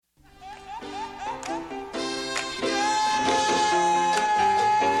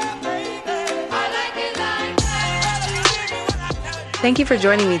Thank you for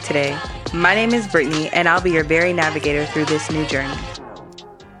joining me today. My name is Brittany, and I'll be your very navigator through this new journey.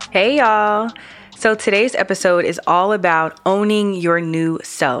 Hey, y'all. So today's episode is all about owning your new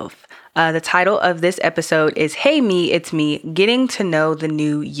self. The title of this episode is Hey Me, It's Me, Getting to Know the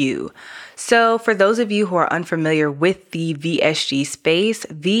New You. So for those of you who are unfamiliar with the VSG space,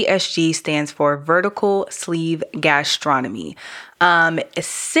 VSG stands for Vertical Sleeve Gastronomy.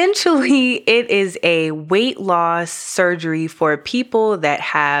 Essentially, it is a weight loss surgery for people that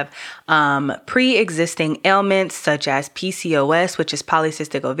have pre-existing ailments such as PCOS, which is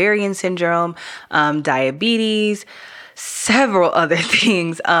polycystic ovarian syndrome, diabetes, several other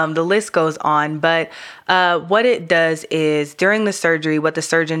things. The list goes on, but what it does is during the surgery, what the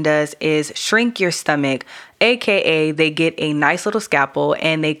surgeon does is shrink your stomach, aka they get a nice little scalpel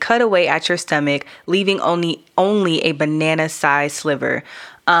and they cut away at your stomach, leaving only a banana-sized sliver.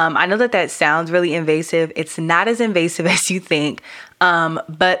 I know that sounds really invasive. It's not as invasive as you think.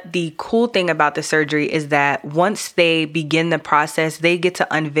 But the cool thing about the surgery is that once they begin the process, they get to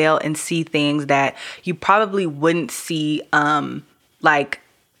unveil and see things that you probably wouldn't see, like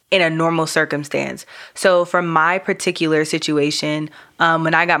in a normal circumstance. So for my particular situation,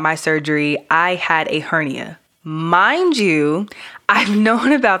 when I got my surgery, I had a hernia. Mind you, I've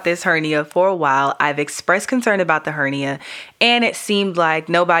known about this hernia for a while. I've expressed concern about the hernia, and it seemed like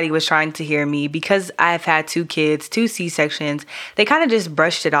nobody was trying to hear me because I've had 2 kids, 2 C-sections. They kind of just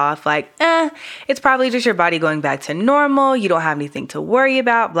brushed it off like, it's probably just your body going back to normal. You don't have anything to worry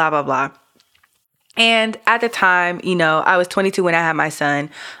about, blah, blah, blah. And at the time, I was 22 when I had my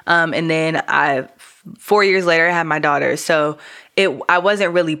son. And then 4 years later, I had my daughter. So I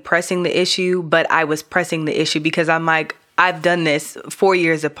wasn't really pressing the issue, but I was pressing the issue because I'm like, I've done this 4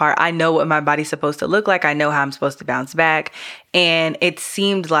 years apart. I know what my body's supposed to look like. I know how I'm supposed to bounce back. And it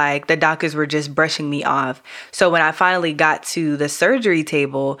seemed like the doctors were just brushing me off. So when I finally got to the surgery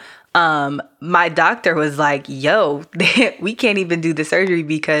table, my doctor was like, yo, we can't even do the surgery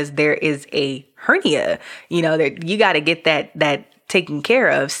because there is a hernia. You got to get that taken care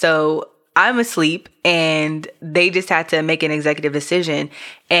of. So I'm asleep and they just had to make an executive decision.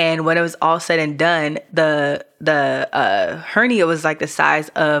 And when it was all said and done, the hernia was like the size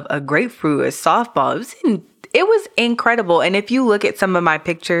of a grapefruit, a softball. It was incredible. And if you look at some of my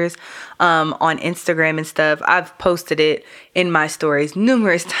pictures on Instagram and stuff, I've posted it in my stories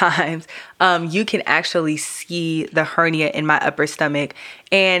numerous times. You can actually see the hernia in my upper stomach.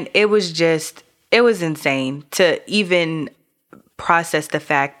 And it was insane to even process the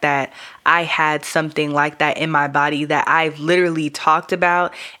fact that I had something like that in my body that I've literally talked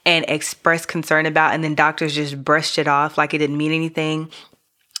about and expressed concern about, and then doctors just brushed it off like it didn't mean anything.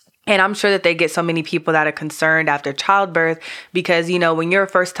 And I'm sure that they get so many people that are concerned after childbirth because, when you're a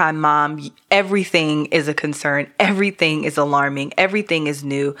first-time mom, everything is a concern. Everything is alarming. Everything is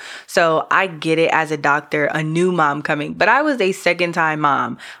new. So I get it as a doctor, a new mom coming. But I was a second-time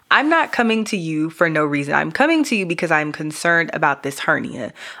mom. I'm not coming to you for no reason. I'm coming to you because I'm concerned about this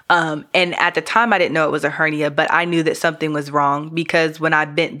hernia. And at the time, I didn't know it was a hernia, but I knew that something was wrong because when I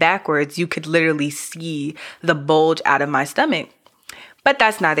bent backwards, you could literally see the bulge out of my stomach. But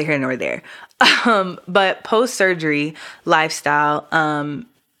that's neither here nor there. But post-surgery lifestyle,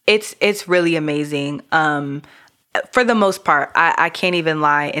 it's really amazing. For the most part, I can't even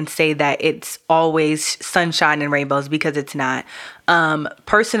lie and say that it's always sunshine and rainbows because it's not.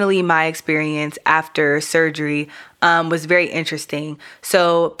 Personally, my experience after surgery was very interesting.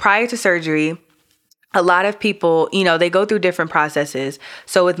 So prior to surgery, a lot of people, they go through different processes.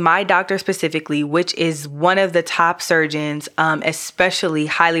 So with my doctor specifically, which is one of the top surgeons, especially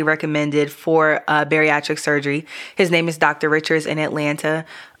highly recommended for bariatric surgery, his name is Dr. Richards in Atlanta.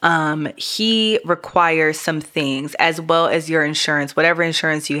 He requires some things as well as your insurance, whatever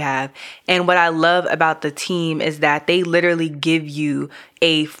insurance you have. And what I love about the team is that they literally give you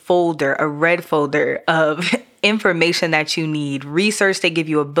a folder, a red folder of information that you need. Research, they give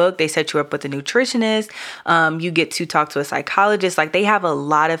you a book, they set you up with a nutritionist, you get to talk to a psychologist. Like they have a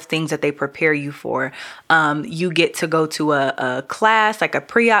lot of things that they prepare you for. You get to go to a class, like a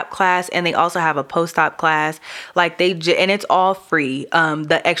pre-op class, and they also have a post-op class. And it's all free,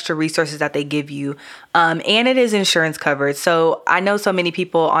 the extra resources that they give you. And it is insurance covered. So I know so many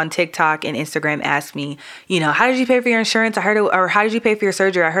people on TikTok and Instagram ask me, how did you pay for your insurance? Or how did you pay for your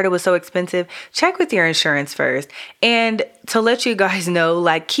surgery? I heard it was so expensive. Check with your insurance first. And to let you guys know,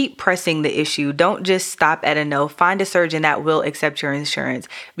 keep pressing the issue. Don't just stop at a no. Find a surgeon that will accept your insurance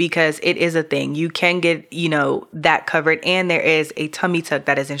because it is a thing. You can get, that covered. And there is a tummy tuck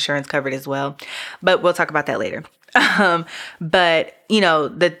that is insurance covered as well. But we'll talk about that later. But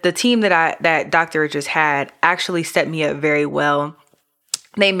the team that Dr. Richards had actually set me up very well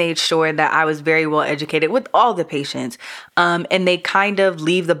they made sure that I was very well educated with all the patients. And they kind of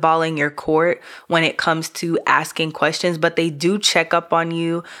leave the ball in your court when it comes to asking questions, but they do check up on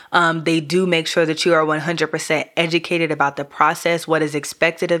you. They do make sure that you are 100% educated about the process, what is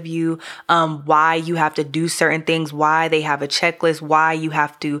expected of you, why you have to do certain things, why they have a checklist, why you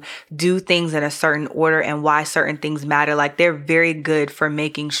have to do things in a certain order, and why certain things matter. Like, they're very good for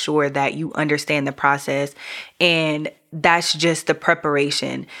making sure that you understand the process. And that's just the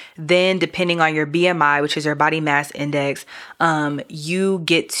preparation. Then, depending on your BMI, which is your body mass index, you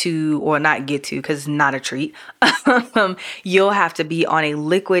get to, or not get to, because it's not a treat, you'll have to be on a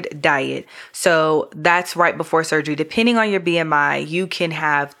liquid diet. So that's right before surgery. Depending on your BMI, you can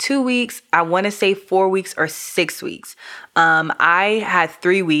have 2 weeks, I want to say 4 weeks, or 6 weeks. I had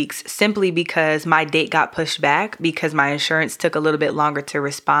 3 weeks simply because my date got pushed back because my insurance took a little bit longer to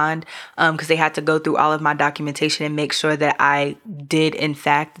respond, because they had to go through all of my documentation and make sure that I did in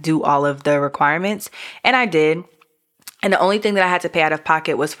fact do all of the requirements. And I did. And the only thing that I had to pay out of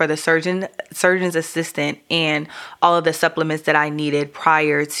pocket was for the surgeon's assistant and all of the supplements that I needed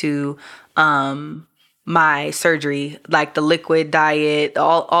prior to my surgery, like the liquid diet,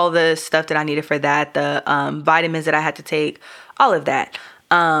 all the stuff that I needed for that, the vitamins that I had to take, all of that.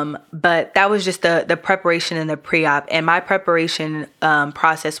 But that was just the preparation and the pre-op. And my preparation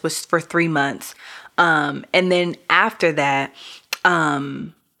process was for 3 months. And then after that,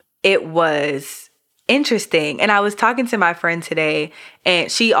 it was interesting. And I was talking to my friend today,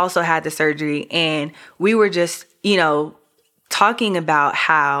 and she also had the surgery, and we were just, talking about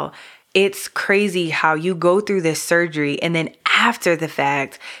how it's crazy how you go through this surgery and then after the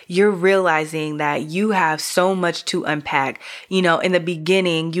fact, you're realizing that you have so much to unpack. In the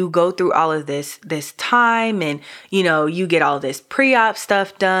beginning, you go through all of this time and, you get all this pre-op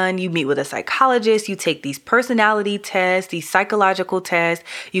stuff done. You meet with a psychologist, you take these personality tests, these psychological tests,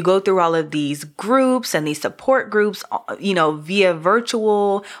 you go through all of these groups and these support groups, via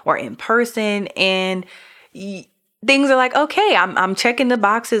virtual or in person. And things are like, okay, I'm checking the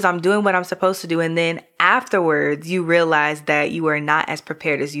boxes, I'm doing what I'm supposed to do. And then afterwards, you realize that you are not as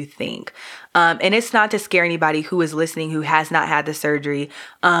prepared as you think. And it's not to scare anybody who is listening who has not had the surgery,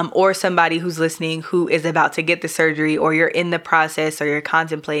 or somebody who's listening who is about to get the surgery, or you're in the process or you're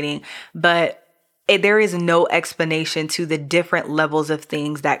contemplating. But there is no explanation to the different levels of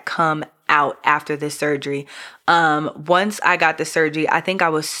things that come out after this surgery. Once I got the surgery, I think I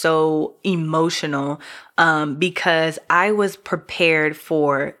was so emotional because I was prepared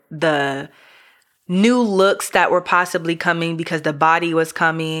for the new looks that were possibly coming because the body was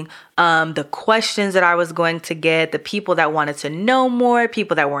coming, the questions that I was going to get, the people that wanted to know more,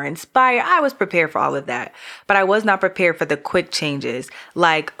 people that were inspired. I was prepared for all of that, but I was not prepared for the quick changes,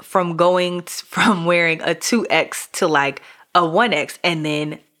 like from wearing a 2X to like a 1X and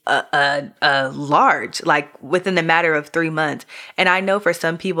then a large, like within the matter of 3 months. And I know for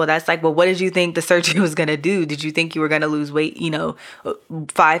some people that's like, well, what did you think the surgery was going to do? Did you think you were going to lose weight,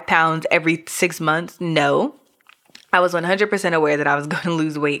 5 pounds every 6 months? No. I was 100% aware that I was going to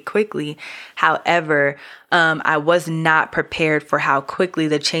lose weight quickly. However, I was not prepared for how quickly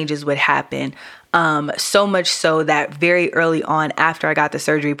the changes would happen. So much so that very early on after I got the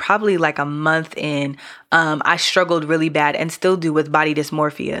surgery, probably like a month in, I struggled really bad and still do with body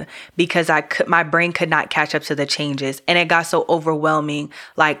dysmorphia because my brain could not catch up to the changes. And it got so overwhelming,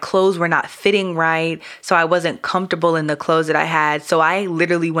 like clothes were not fitting right. So I wasn't comfortable in the clothes that I had. So I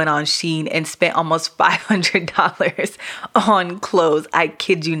literally went on Shein and spent almost $500 on clothes. I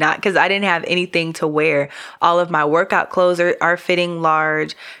kid you not, because I didn't have anything to wear. All of my workout clothes are fitting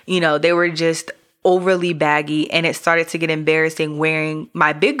large. They were just overly baggy, and it started to get embarrassing wearing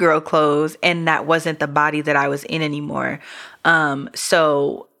my big girl clothes, and that wasn't the body that I was in anymore.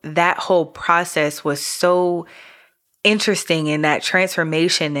 So that whole process was so interesting, and that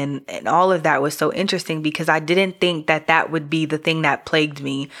transformation and all of that was so interesting because I didn't think that would be the thing that plagued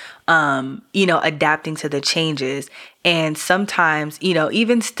me, adapting to the changes. And sometimes,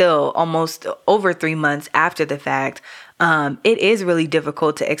 even still almost over 3 months after the fact, it is really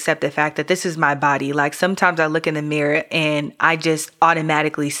difficult to accept the fact that this is my body. Like sometimes I look in the mirror and I just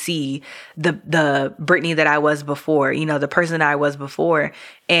automatically see the Brittany that I was before, the person that I was before.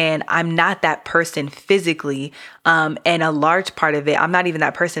 And I'm not that person physically. And a large part of it, I'm not even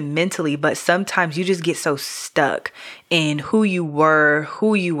that person mentally, but sometimes you just get so stuck in who you were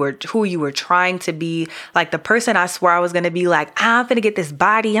trying to be. Like the person I swore I was going to be, like, I'm going to get this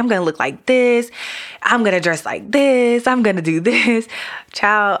body. I'm going to look like this. I'm going to dress like this. I'm going to do this.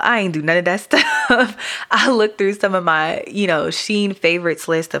 Child, I ain't do none of that stuff. I looked through some of my, Shein favorites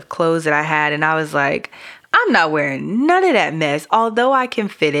list of clothes that I had, and I was like, I'm not wearing none of that mess. Although I can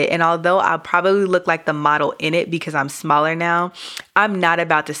fit it and although I'll probably look like the model in it because I'm smaller now, I'm not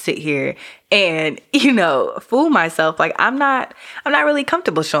about to sit here and, fool myself. Like I'm not really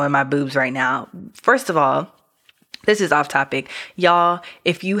comfortable showing my boobs right now. First of all, this is off topic. Y'all,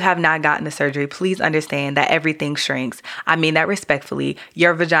 if you have not gotten the surgery, please understand that everything shrinks. I mean that respectfully.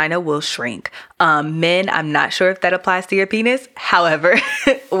 Your vagina will shrink. Men, I'm not sure if that applies to your penis. However,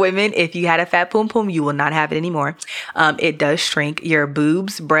 women, if you had a fat poom poom, you will not have it anymore. It does shrink. Your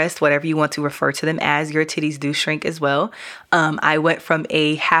boobs, breasts, whatever you want to refer to them as, your titties do shrink as well. I went from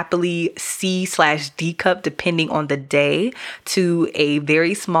a happily C/D cup, depending on the day, to a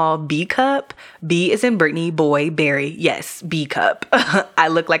very small B cup. B is in Brittany, boy, Barry. Yes, B cup. I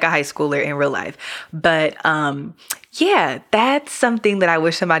look like a high schooler in real life. But yeah, that's something that I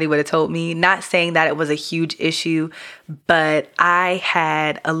wish somebody would have told me. Not saying that it was a huge issue, but I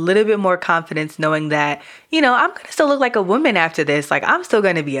had a little bit more confidence knowing that, I'm going to still look like a woman after this. Like I'm still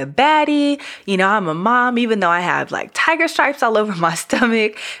going to be a baddie. I'm a mom, even though I have like tiger stripes all over my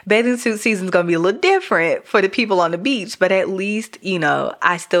stomach. Bathing suit season is going to be a little different for the people on the beach, but at least,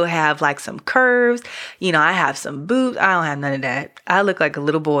 I still have like some curves. I have some boobs. I don't have none of that. I look like a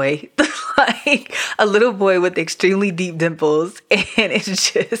little boy, like a little boy with extremely deep dimples. And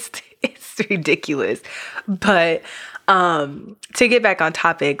it's ridiculous. But to get back on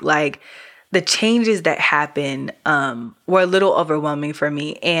topic, like the changes that happened were a little overwhelming for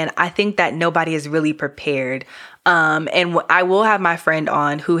me. And I think that nobody is really prepared. And I will have my friend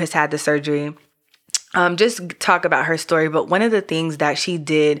on who has had the surgery just talk about her story. But one of the things that she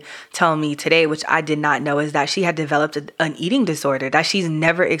did tell me today, which I did not know, is that she had developed an eating disorder that she's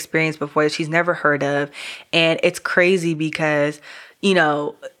never experienced before, that she's never heard of. And it's crazy because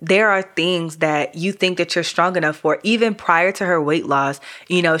there are things that you think that you're strong enough for. Even prior to her weight loss,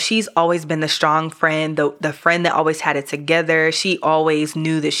 she's always been the strong friend, the friend that always had it together. She always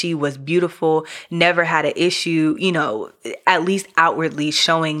knew that she was beautiful, never had an issue, at least outwardly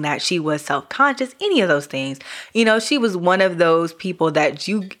showing that she was self-conscious, any of those things. She was one of those people that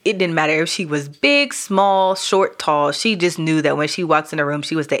it didn't matter if she was big, small, short, tall. She just knew that when she walks in a room,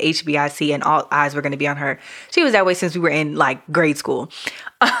 she was the HBIC and all eyes were going to be on her. She was that way since we were in like grade school.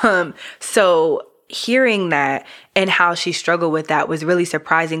 So hearing that and how she struggled with that was really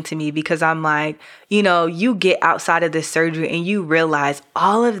surprising to me because I'm like, you get outside of this surgery and you realize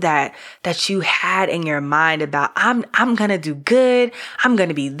all of that you had in your mind about, I'm going to do good. I'm going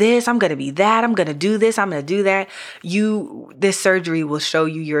to be this. I'm going to be that. I'm going to do this. I'm going to do that. This surgery will show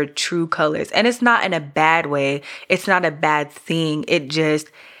you your true colors. And it's not in a bad way. It's not a bad thing.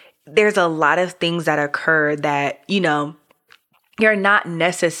 There's a lot of things that occur that, you're not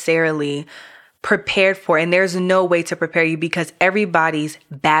necessarily prepared for. And there's no way to prepare you because everybody's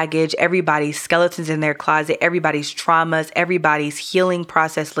baggage, everybody's skeletons in their closet, everybody's traumas, everybody's healing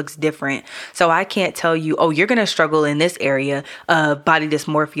process looks different. So I can't tell you, oh, you're going to struggle in this area of body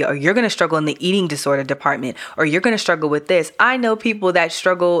dysmorphia, or you're going to struggle in the eating disorder department, or you're going to struggle with this. I know people that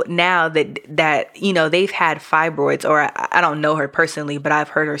struggle now that they've had fibroids, or I don't know her personally, but I've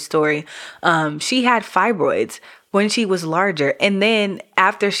heard her story. She had fibroids when she was larger. And then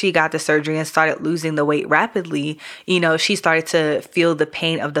after she got the surgery and started losing the weight rapidly, she started to feel the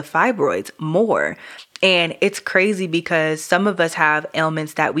pain of the fibroids more. And it's crazy because some of us have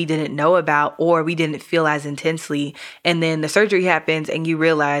ailments that we didn't know about or we didn't feel as intensely. And then the surgery happens and you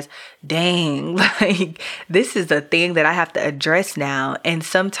realize, dang, like this is a thing that I have to address now. And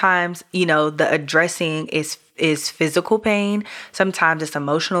sometimes, the addressing is physical pain. Sometimes it's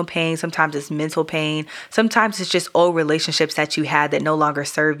emotional pain. Sometimes it's mental pain. Sometimes it's just old relationships that you had that no longer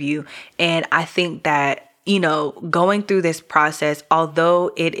serve you. And I think that, going through this process,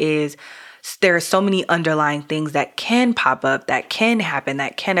 although there are so many underlying things that can pop up, that can happen,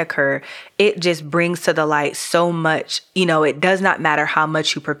 that can occur. It just brings to the light so much. It does not matter how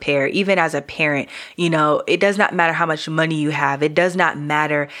much you prepare, even as a parent, it does not matter how much money you have. It does not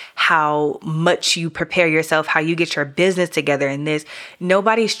matter how much you prepare yourself, how you get your business together in this.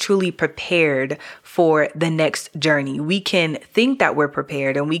 Nobody's truly prepared for the next journey. We can think that we're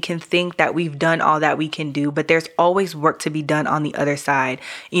prepared and we can think that we've done all that we can do, but there's always work to be done on the other side.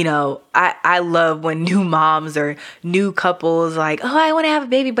 I love when new moms or new couples like, oh, I want to have a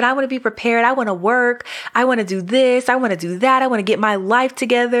baby, but I want to be prepared. I want to work. I want to do this. I want to do that. I want to get my life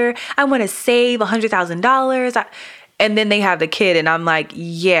together. I want to save $100,000. And then they have the kid, and I'm like,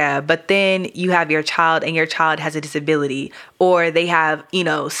 yeah, but then you have your child and your child has a disability, or they have,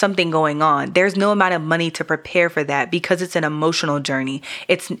 something going on. There's no amount of money to prepare for that because it's an emotional journey.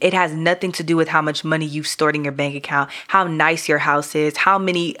 It has nothing to do with how much money you've stored in your bank account, how nice your house is, how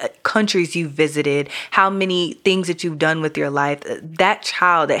many countries you've visited, how many things that you've done with your life. That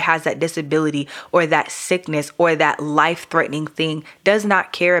child that has that disability or that sickness or that life-threatening thing does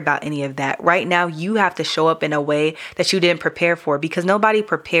not care about any of that. Right now, you have to show up in a way that you didn't prepare for, because nobody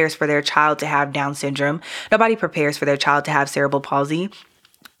prepares for their child to have Down syndrome. Nobody prepares for their child to have cerebral palsy.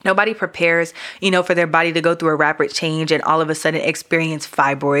 Nobody prepares, for their body to go through a rapid change and all of a sudden experience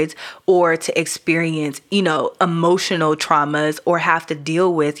fibroids, or to experience, emotional traumas, or have to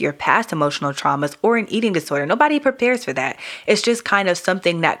deal with your past emotional traumas, or an eating disorder. Nobody prepares for that. It's just kind of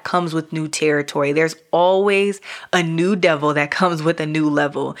something that comes with new territory. There's always a new devil that comes with a new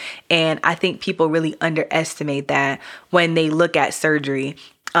level. And I think people really underestimate that when they look at surgery.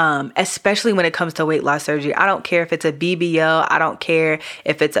 Especially when it comes to weight loss surgery. I don't care if it's a BBL. I don't care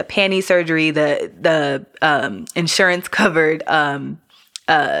if it's a panty surgery, the insurance covered, I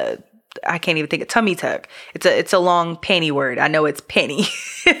can't even think of tummy tuck. It's a long panty word. I know it's penny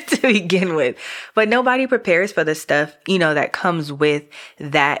to begin with, but nobody prepares for the stuff, that comes with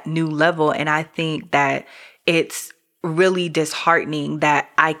that new level. And I think that it's really disheartening that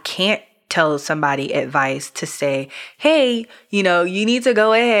I can't tell somebody advice to say, hey, you need to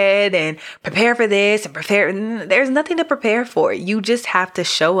go ahead and prepare for this and prepare. There's nothing to prepare for. You just have to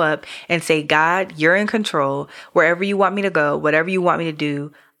show up and say, God, you're in control. Wherever you want me to go, whatever you want me to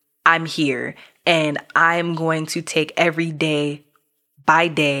do, I'm here. And I'm going to take every day by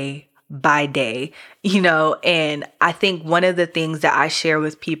day, and I think one of the things that I share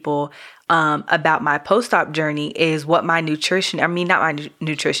with people about my post-op journey is what my not my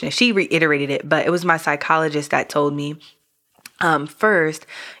nutritionist, she reiterated it, but it was my psychologist that told me. First,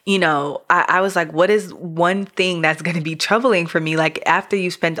 I was like, what is one thing that's going to be troubling for me? Like, after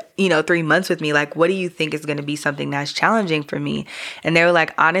you spent, 3 months with me, like, what do you think is going to be something that's challenging for me? And they were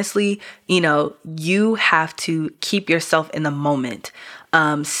like, honestly, you have to keep yourself in the moment.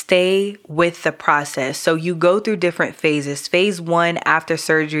 Stay with the process. So you go through different phases. Phase 1, after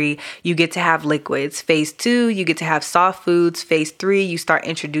surgery, you get to have liquids. Phase 2, you get to have soft foods. Phase 3, you start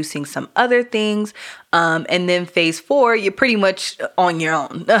introducing some other things. And then phase 4, you're pretty much on your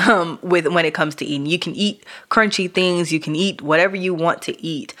own when it comes to eating. You can eat crunchy things. You can eat whatever you want to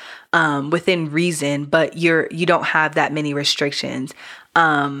eat within reason, but you don't have that many restrictions.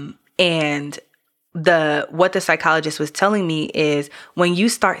 And what the psychologist was telling me is, when you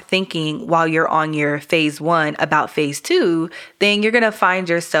start thinking while you're on your phase 1 about phase 2, then you're going to find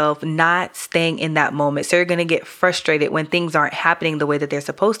yourself not staying in that moment. So you're going to get frustrated when things aren't happening the way that they're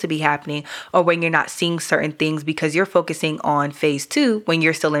supposed to be happening, or when you're not seeing certain things because you're focusing on phase 2 when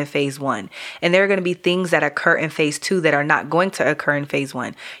you're still in phase 1. And there are going to be things that occur in phase 2 that are not going to occur in phase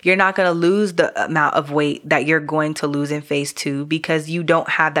 1. You're not going to lose the amount of weight that you're going to lose in phase 2 because you don't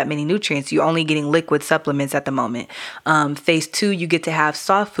have that many nutrients. You're only getting liquid supplements at the moment. Phase 2, you get to have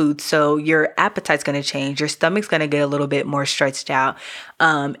soft food, so your appetite's going to change. Your stomach's going to get a little bit more stretched out.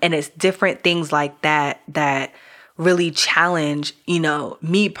 And it's different things like that really challenge,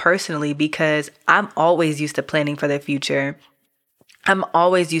 me personally, because I'm always used to planning for the future. I'm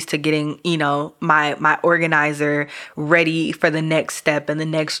always used to getting, my organizer ready for the next step and the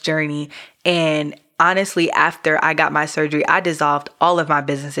next journey. And honestly, after I got my surgery, I dissolved all of my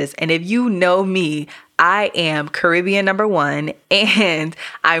businesses. And if you know me, I am Caribbean #1 and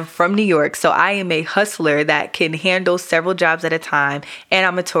I'm from New York. So I am a hustler that can handle several jobs at a time. And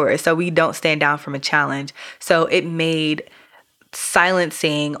I'm a tourist, so we don't stand down from a challenge. So it made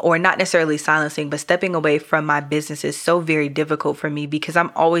silencing, or not necessarily silencing, but stepping away from my business is so very difficult for me, because I'm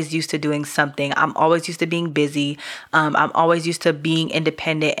always used to doing something. I'm always used to being busy. I'm always used to being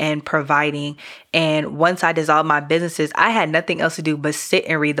independent and providing. And once I dissolved my businesses, I had nothing else to do but sit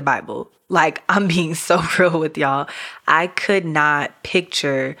and read the Bible. Like, I'm being so real with y'all. I could not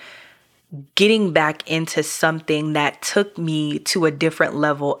picture getting back into something that took me to a different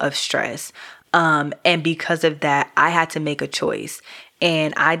level of stress. And because of that, I had to make a choice.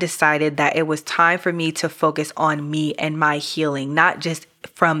 And I decided that it was time for me to focus on me and my healing, not just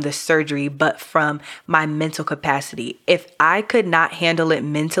from the surgery, but from my mental capacity. If I could not handle it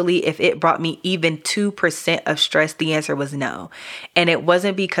mentally, if it brought me even 2% of stress, the answer was no. And it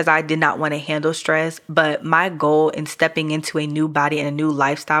wasn't because I did not want to handle stress, but my goal in stepping into a new body and a new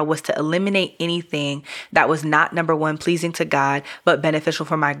lifestyle was to eliminate anything that was not, number one, pleasing to God, but beneficial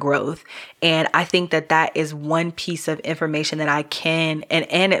for my growth. And I think that that is one piece of information that I can,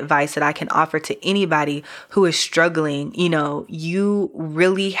 and advice that I can offer to anybody who is struggling. You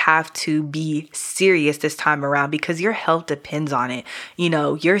really have to be serious this time around because your health depends on it.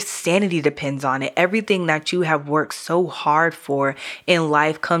 Your sanity depends on it. Everything that you have worked so hard for in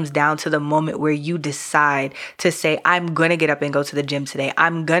life comes down to the moment where you decide to say, I'm going to get up and go to the gym today.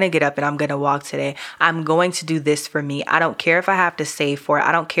 I'm going to get up and I'm going to walk today. I'm going to do this for me. I don't care if I have to save for it.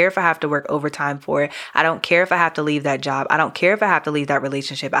 I don't care if I have to work overtime for it. I don't care if I have to leave that job. I don't care if I have to leave that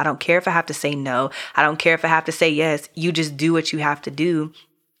relationship. I don't care if I have to say no. I don't care if I have to say yes. You just do what you have to do.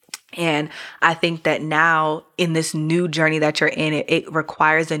 And I think that now in this new journey that you're in, it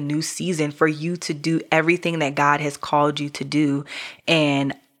requires a new season for you to do everything that God has called you to do.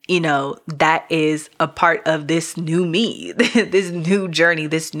 And that is a part of this new me, this new journey,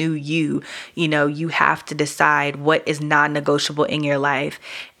 this new you. You have to decide what is non-negotiable in your life.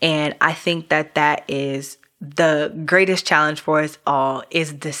 And I think that that is the greatest challenge for us all,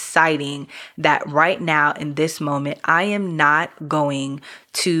 is deciding that right now in this moment, I am not going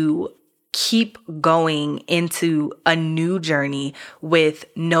to keep going into a new journey with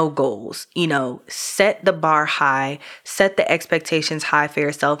no goals. Set the bar high, set the expectations high for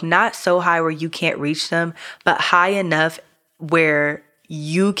yourself, not so high where you can't reach them, but high enough where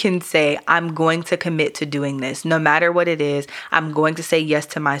you can say, I'm going to commit to doing this. No matter what it is, I'm going to say yes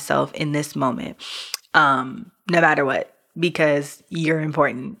to myself in this moment. No matter what, because you're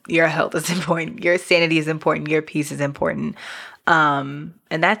important. Your health is important. Your sanity is important. Your peace is important. And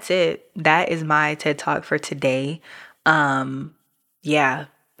that's it. That is my TED Talk for today. Yeah,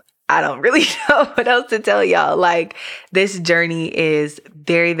 I don't really know what else to tell y'all. This journey is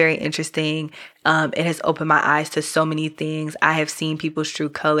very, very interesting. It has opened my eyes to so many things. I have seen people's true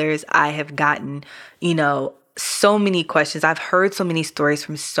colors. I have gotten, so many questions. I've heard so many stories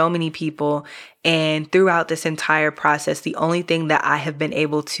from so many people. And throughout this entire process, the only thing that I have been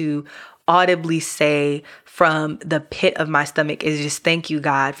able to audibly say from the pit of my stomach is just thank you,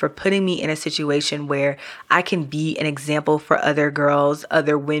 God, for putting me in a situation where I can be an example for other girls,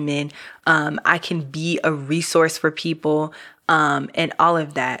 other women. I can be a resource for people, and all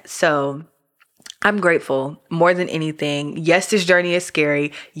of that. So I'm grateful more than anything. Yes, this journey is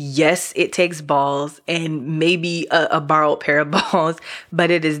scary. Yes, it takes balls and maybe a borrowed pair of balls,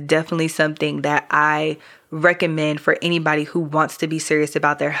 but it is definitely something that I recommend for anybody who wants to be serious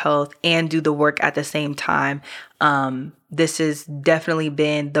about their health and do the work at the same time. This has definitely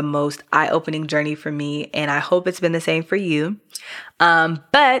been the most eye-opening journey for me, and I hope it's been the same for you.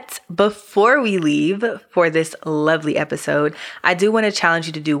 But before we leave for this lovely episode, I do want to challenge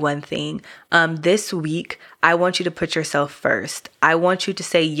you to do one thing. This week, I want you to put yourself first. I want you to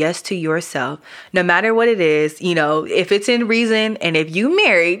say yes to yourself, no matter what it is. If it's in reason, and if you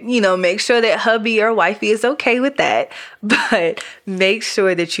married, make sure that hubby or wifey is okay with that. But make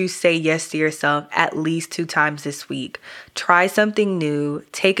sure that you say yes to yourself at least 2 times this week. Try something new,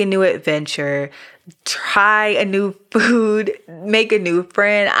 take a new adventure, try a new food, make a new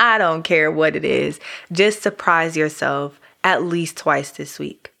friend. I don't care what it is. Just surprise yourself at least twice this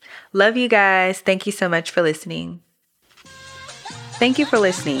week. Love you guys. Thank you so much for listening. Thank you for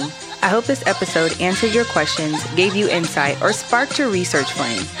listening. I hope this episode answered your questions, gave you insight, or sparked your research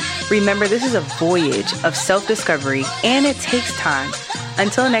flame. Remember, this is a voyage of self-discovery, and it takes time.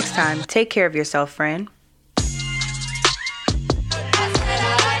 Until next time, take care of yourself, friend.